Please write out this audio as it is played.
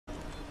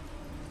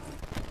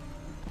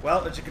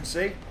Well, as you can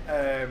see,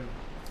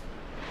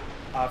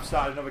 I've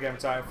started another game of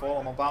Titanfall.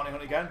 I'm on Bounty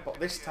Hunt again, but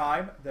this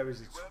time there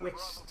is a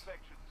twist.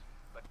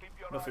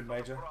 Nothing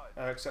major,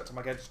 except I'm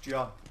against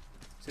John.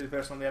 See the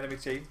person on the enemy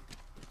team?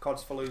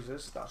 CODs for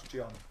losers, that's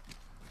John.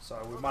 So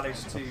we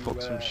managed to...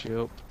 fuck some shit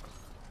up.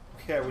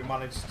 Yeah, we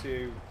managed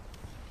to...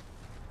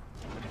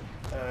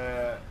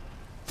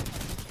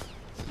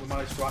 we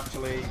managed to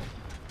actually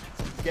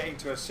get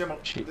into a similar...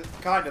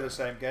 kind of the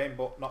same game,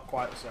 but not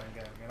quite the same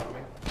game, you know what I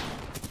mean?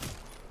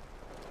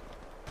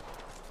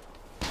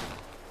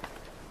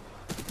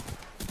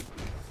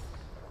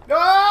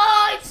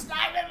 No! It's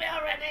sniping me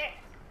already!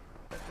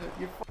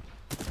 You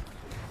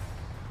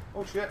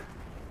oh shit.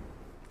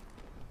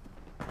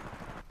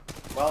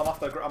 Well, I'm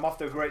off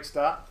to a great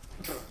start.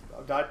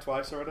 I've died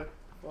twice already.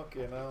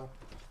 Fucking hell.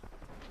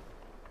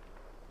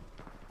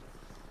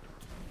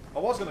 I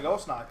was going to go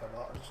sniper,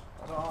 but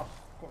I don't know. I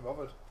couldn't be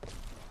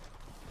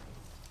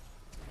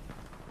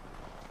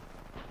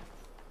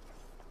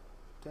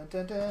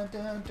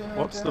bothered.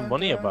 What's the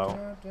money about?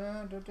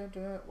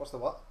 What's the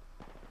what?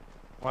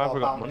 Why have we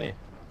got bounty. money?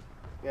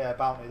 Yeah,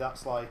 bounty.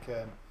 That's like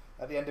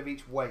at the end of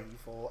each wave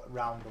or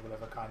round or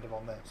whatever kind of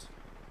on this.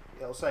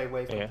 It'll say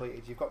wave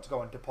completed. You've got to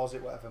go and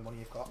deposit whatever money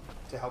you've got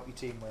to help your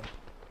team win.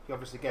 You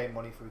obviously gain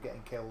money through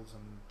getting kills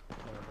and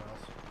whatever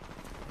else.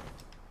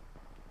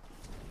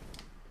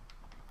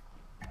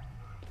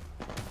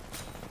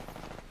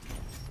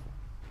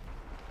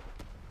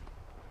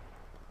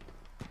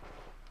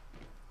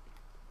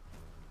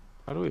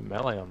 How do we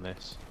melee on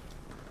this?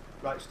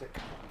 Right stick,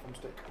 thumb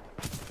stick.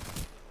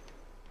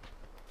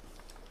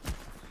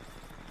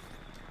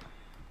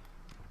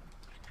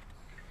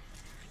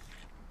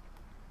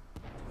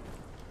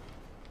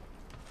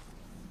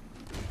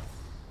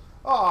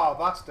 Oh,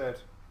 bastard.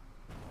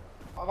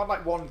 I've had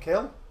like one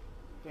kill.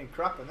 Doing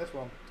crap in this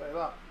one, I'll tell you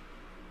that.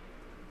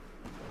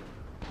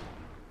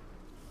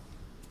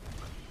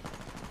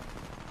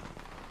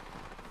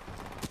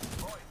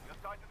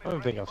 I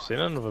don't think I've seen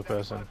another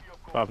person,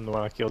 apart from the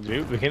one I killed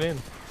you at the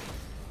beginning.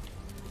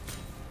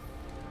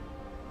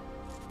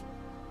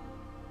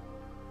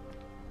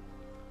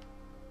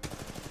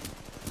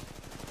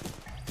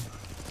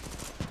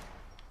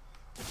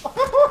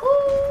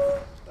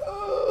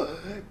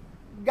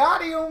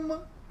 Got him!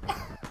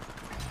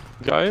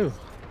 Got who?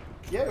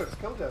 Yeah, I just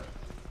killed him.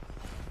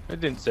 I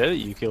didn't say that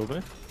you killed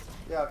me.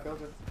 Yeah, I killed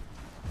him.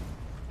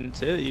 Didn't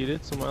say that you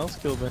did, someone else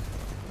killed me.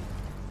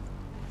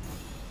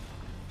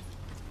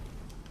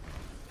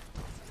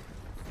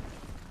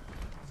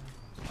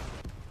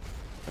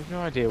 I have no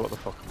idea what the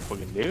fuck I'm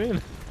fucking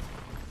doing.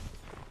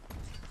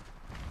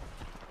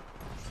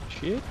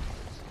 Shit.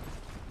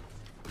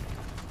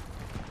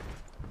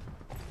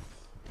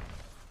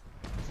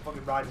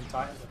 Fucking riding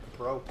Titans like a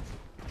pro.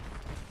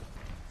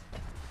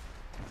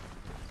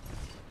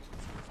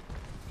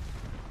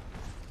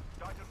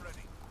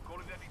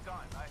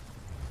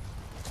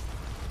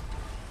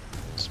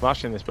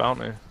 Smashing this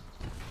bounty.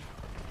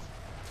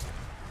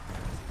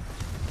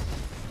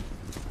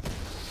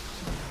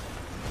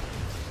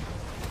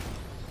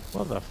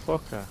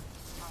 Motherfucker.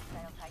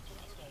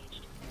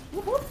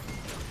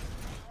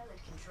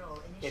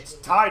 It's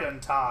Titan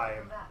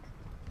time!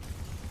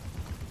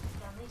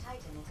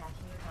 Titan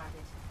attacking your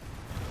target.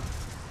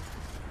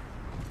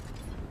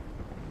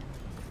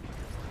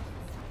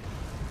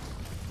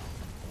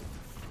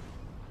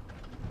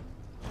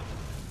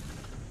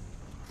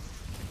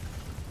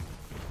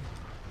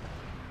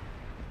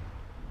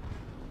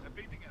 They're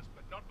beating us,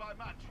 but not by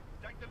much.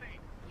 Take the lead.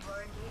 You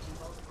are engaging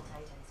multiple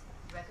Titans.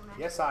 Recommend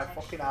Yes, I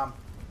fucking am.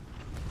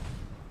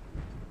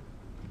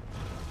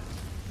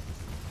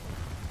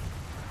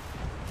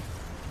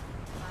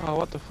 Oh,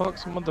 what the fuck?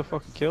 Some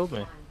motherfucker killed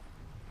me.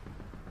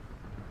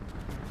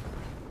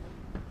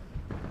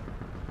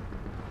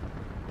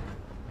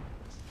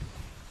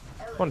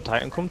 Come on,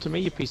 Titan, come to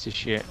me, you piece of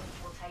shit.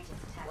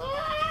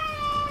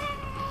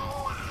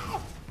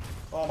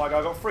 Oh my god,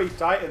 I got 3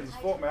 Titans.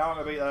 Fuck me, I'm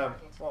gonna beat them.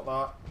 What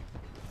that?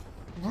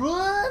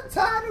 Run,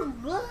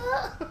 Titan,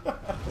 run!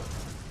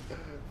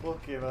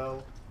 Fucking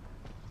hell.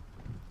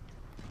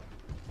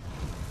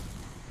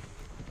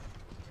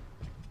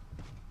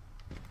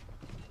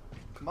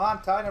 Come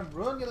on, Titan,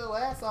 run your little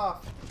ass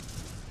off.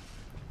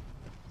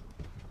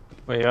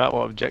 Where you at?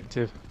 What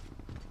objective?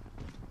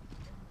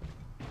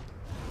 I'm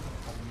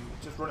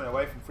just running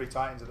away from 3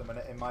 Titans at the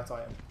minute in my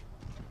Titan.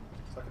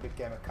 It's like a big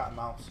game of cat and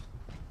mouse.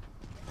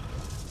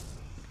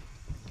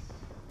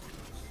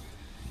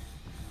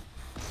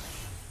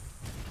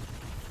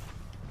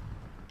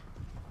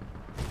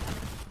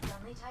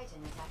 Friendly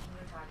Titan attacking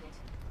your target.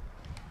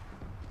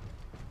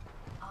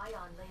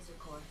 Ion laser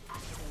core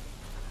activated.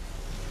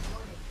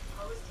 Warning,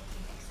 foe is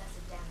taking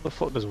excessive damage. What the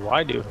fuck does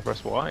Y do if I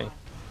press Y?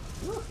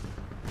 Pilot,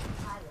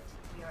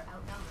 we are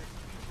outnumbered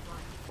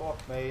 3-1. Fuck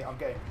me, I'm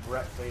getting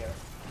wrecked here.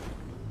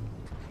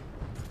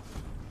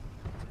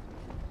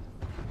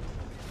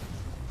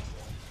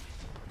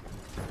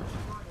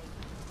 Warning,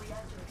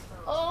 reactor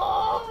exposed.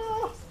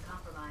 Oh!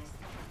 Compromise.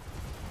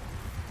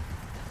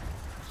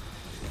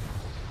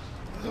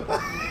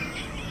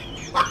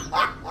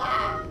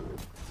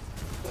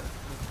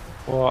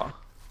 What?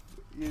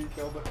 You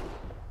killed me.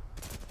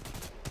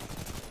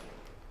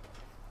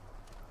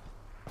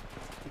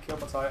 You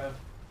killed my Titan.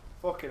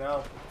 Fucking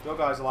hell. Your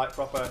guys are like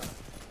proper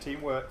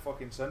teamwork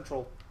fucking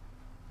central.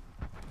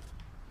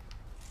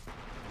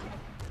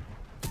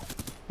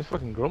 This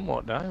fucking grunt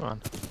won't die,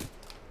 man.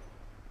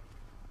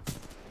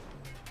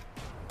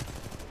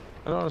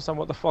 I don't understand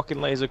what the fucking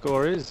laser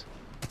core is.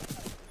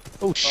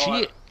 Oh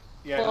shit!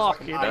 Yeah, it does like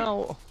Fucking an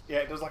hell! yeah,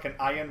 it does like an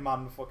Iron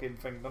Man fucking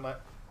thing, doesn't it?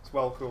 It's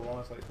well cool,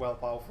 honestly. It's well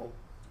powerful.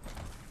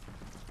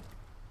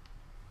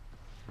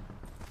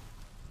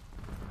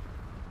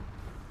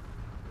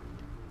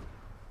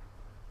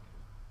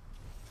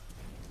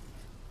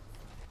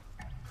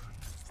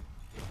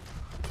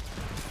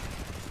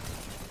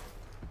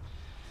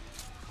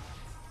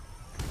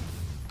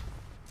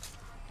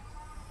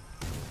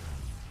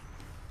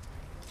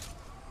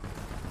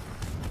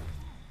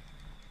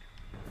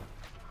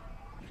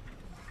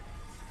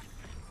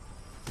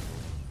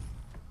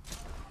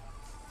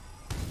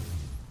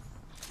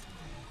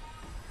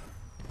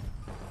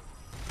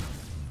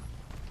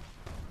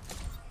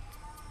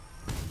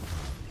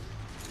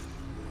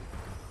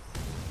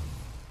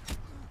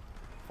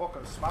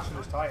 Fucking smashing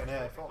this Titan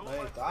here. Fuck me,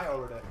 die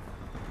already.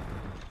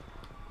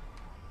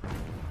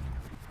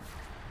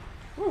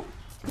 Woo!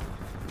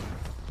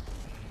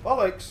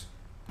 Bollocks!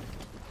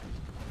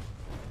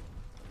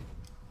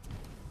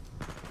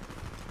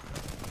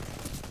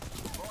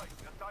 Boy,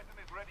 your Titan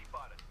is ready,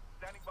 pilot.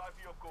 Standing by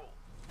for your call.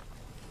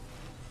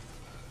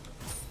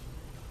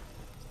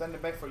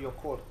 Standing back for your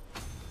call.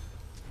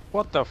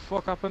 What the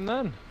fuck happened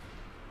then?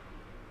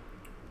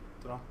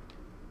 Dunno.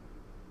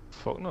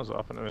 Fuck knows what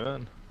happened to me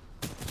then.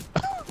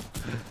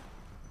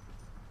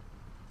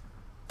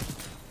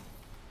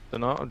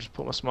 Dunno, I'll just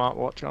put my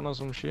smartwatch on or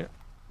some shit.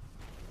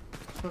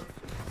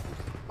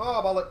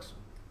 Oh, bollocks!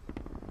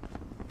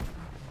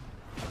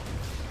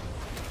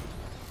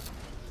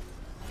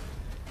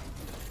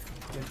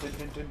 Dun, dun,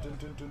 dun, dun, dun,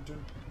 dun, dun,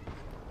 dun.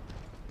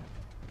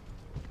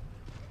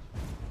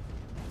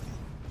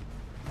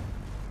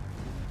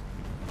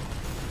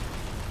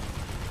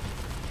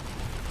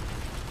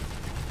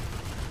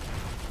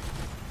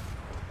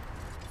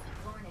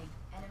 Warning,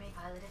 enemy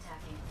pilot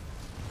attacking.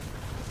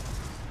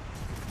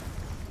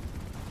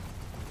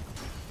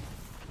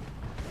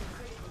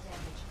 Critical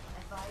damage.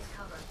 Advise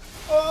cover.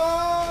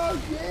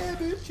 Oh, yeah,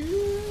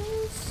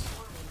 bitches!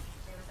 Warning,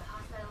 there is a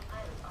hostile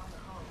pilot on the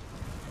hull.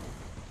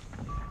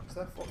 Is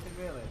that fucking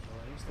really? Well,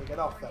 it needs to get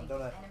off then, Warning,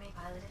 don't it? enemy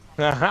pilot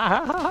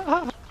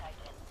attacking.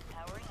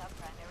 Powering up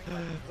primary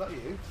weapon. Was that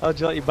you? How'd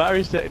you like your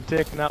batteries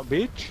taken out,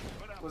 bitch?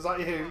 Was that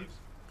you?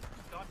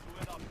 Time to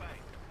win our pay.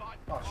 Fight.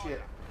 Oh,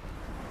 shit.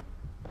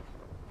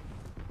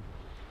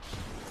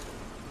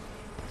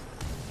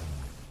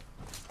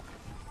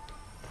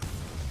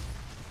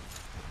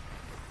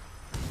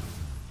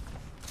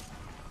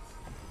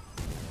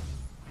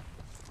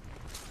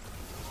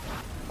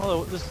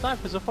 Oh, the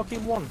sniper's a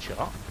fucking one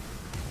shot.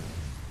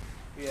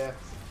 Yeah.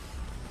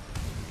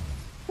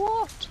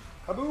 What?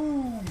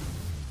 Kaboom!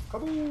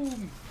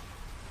 Kaboom!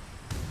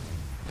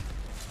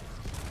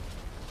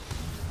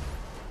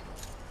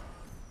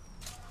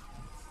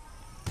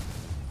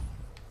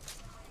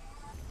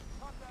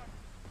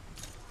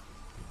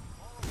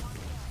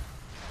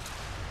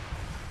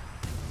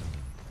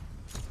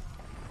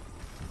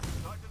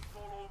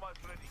 Titanfall almost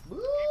ready. Woo!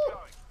 Keep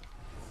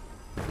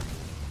going.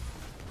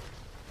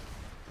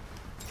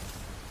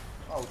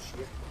 Oh,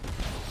 shit.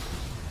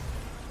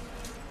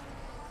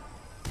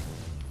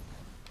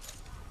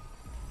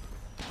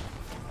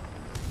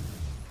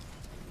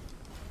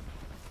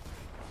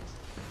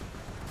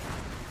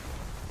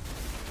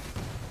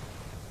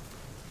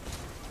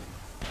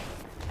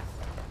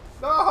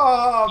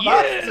 No, Yeah!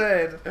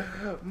 bastard!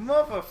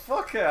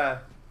 Motherfucker!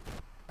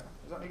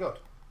 Is that any good?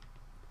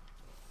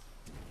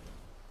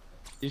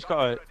 You just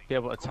gotta be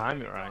able to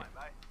time it right.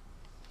 Mate.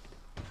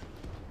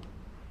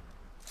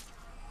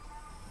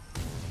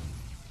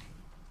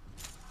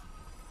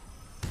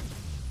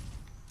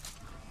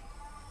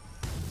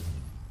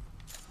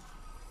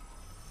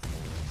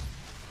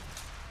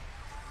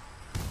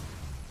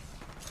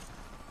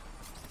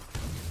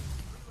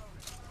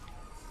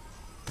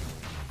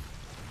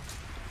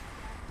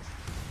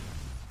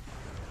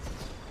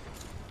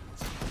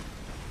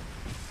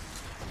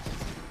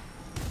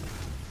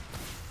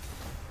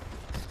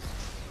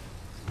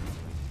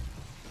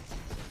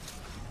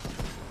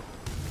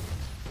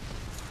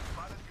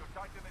 Pilot, your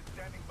Titan is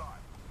standing by.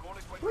 Call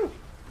it when Woo! ready.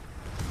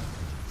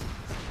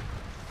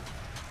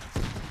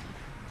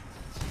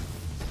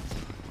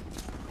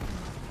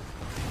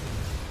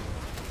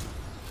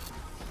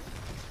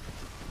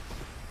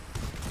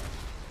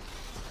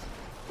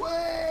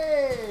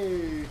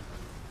 Way!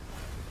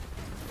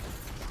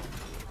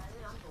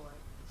 Pilot on board.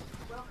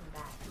 Welcome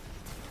back.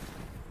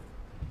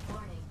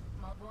 Warning,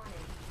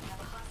 warning. We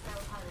have a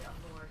hostile pilot on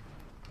board.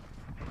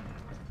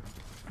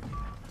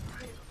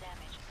 Critical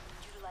damage.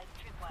 Utilize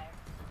tripwire.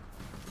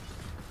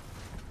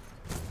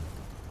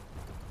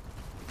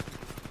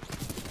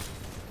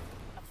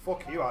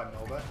 Fuck you, I'm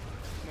over.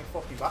 Give me a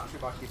fucking battery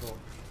back, you bug.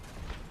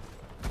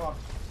 Come on.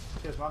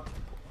 Cheers, man.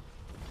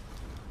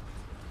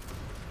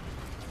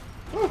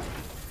 Woo!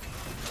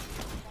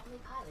 Friendly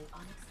pilot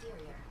on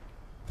exterior.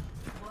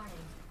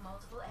 Warning,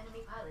 multiple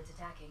enemy pilots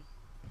attacking.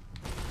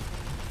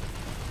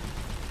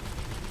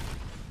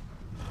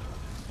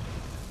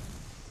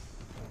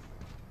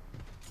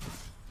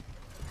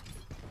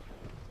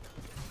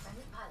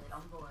 Friendly pilot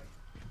on board.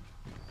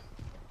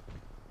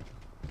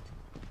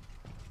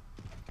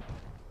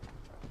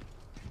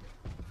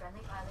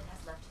 Friendly pilot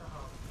has left the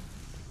hull.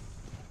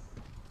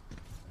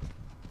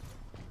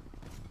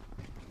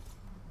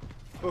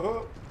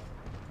 Woohoo!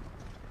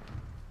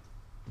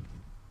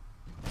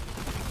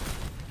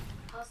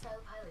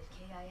 Hostile pilot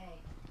KIA.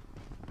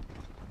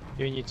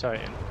 You and your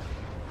Titan.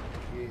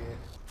 Yeah.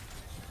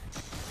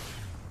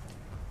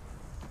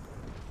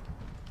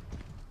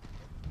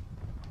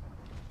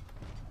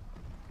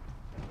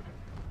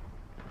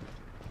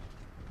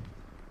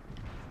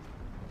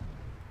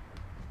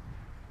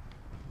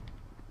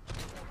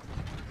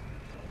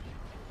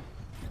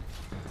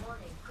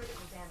 Warning,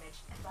 critical damage.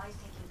 Advise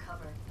taking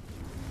cover.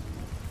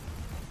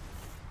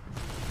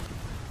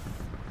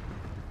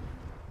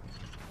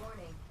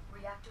 Warning,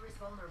 reactor is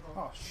vulnerable.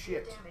 Oh,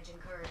 Severe shit. damage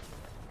incurred.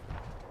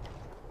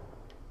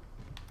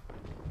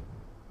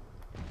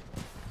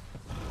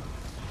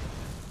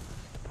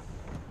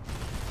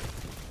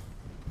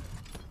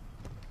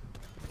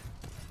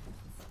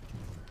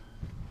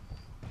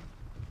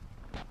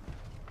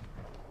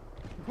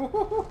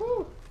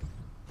 Woo-hoo-hoo-hoo.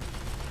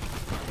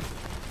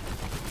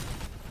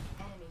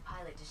 Enemy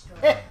pilot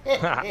destroyed. Enemy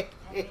pilot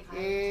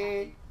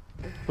attacking.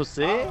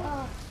 Pussy.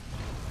 Ah.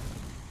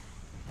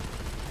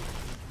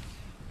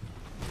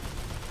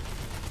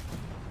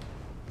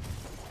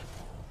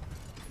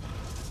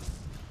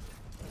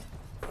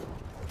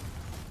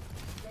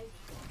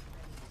 Laser form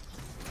ready.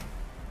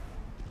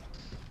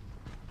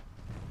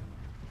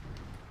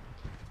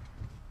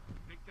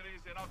 Victory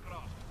is in our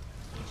grasp.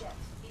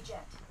 Eject,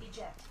 eject,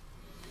 eject.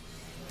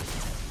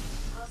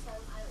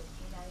 Hostile pilot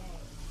KIA.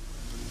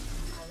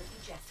 Pilot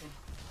ejecting.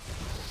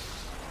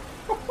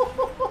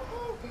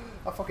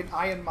 I fucking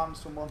Iron Man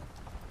someone.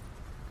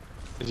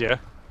 Did you?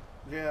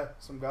 Yeah,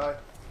 some guy.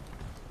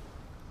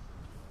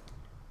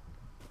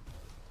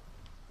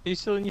 Are you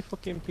still in your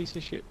fucking piece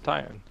of shit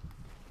Titan?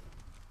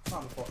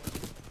 Man, the fuck.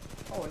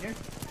 Oh, and you?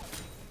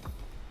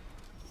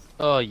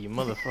 Oh, you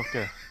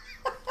motherfucker.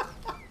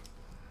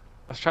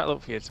 I was trying to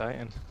look for your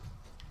Titan.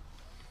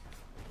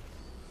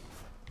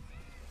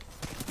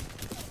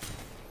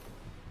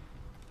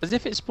 As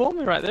if it spawned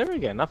me right there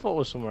again. I thought it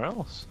was somewhere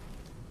else.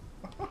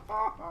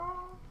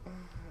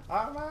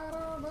 I'm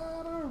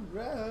at a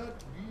red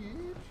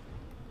beach.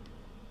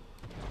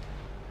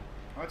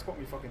 I had to put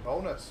me fucking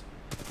bonus.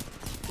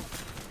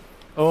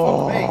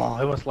 Oh, me.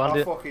 I almost landed.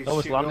 That fucking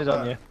Almost shit landed up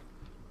on there.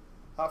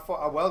 you.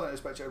 I well didn't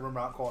expect you to run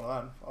around the corner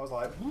then. I was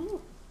like,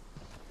 woo.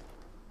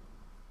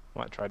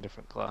 Might try a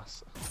different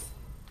class.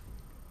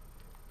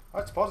 I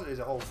had to deposit is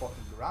a whole fucking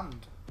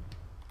grand.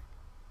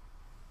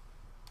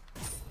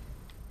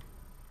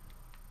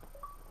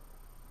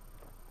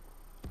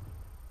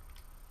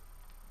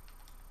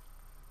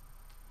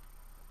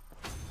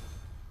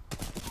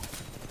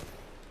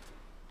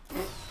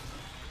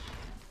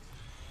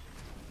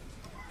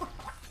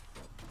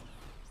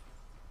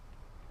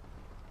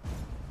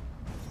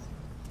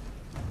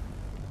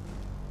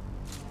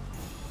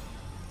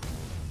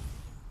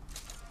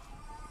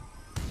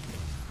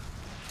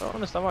 I don't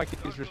understand why it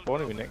keeps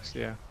respawning me next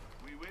year.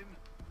 We win,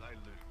 they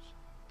lose.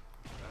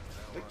 That's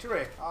how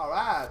Victory.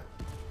 Alright.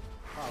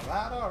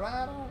 Alright,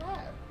 alright,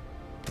 alright.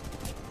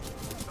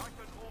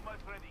 Titan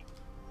almost ready.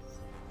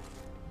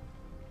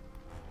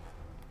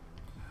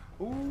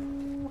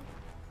 Ooh.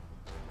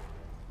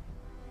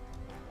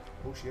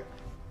 Oh shit.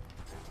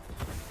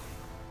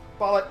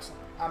 Bollocks.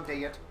 I'm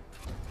dead.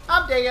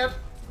 I'm dead.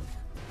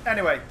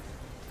 Anyway,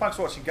 thanks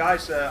for watching,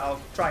 guys. I'll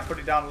try and cut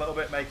it down a little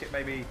bit, make it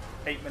maybe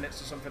 8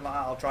 minutes or something like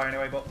that. I'll try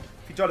anyway. But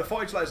if you enjoyed the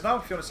footage, let us know.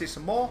 If you want to see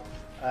some more,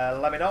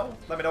 let me know.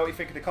 Let me know what you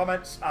think in the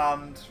comments.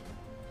 And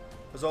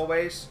as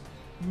always,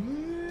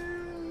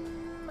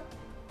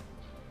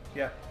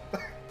 yeah. I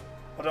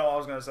don't know what I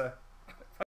was going to say.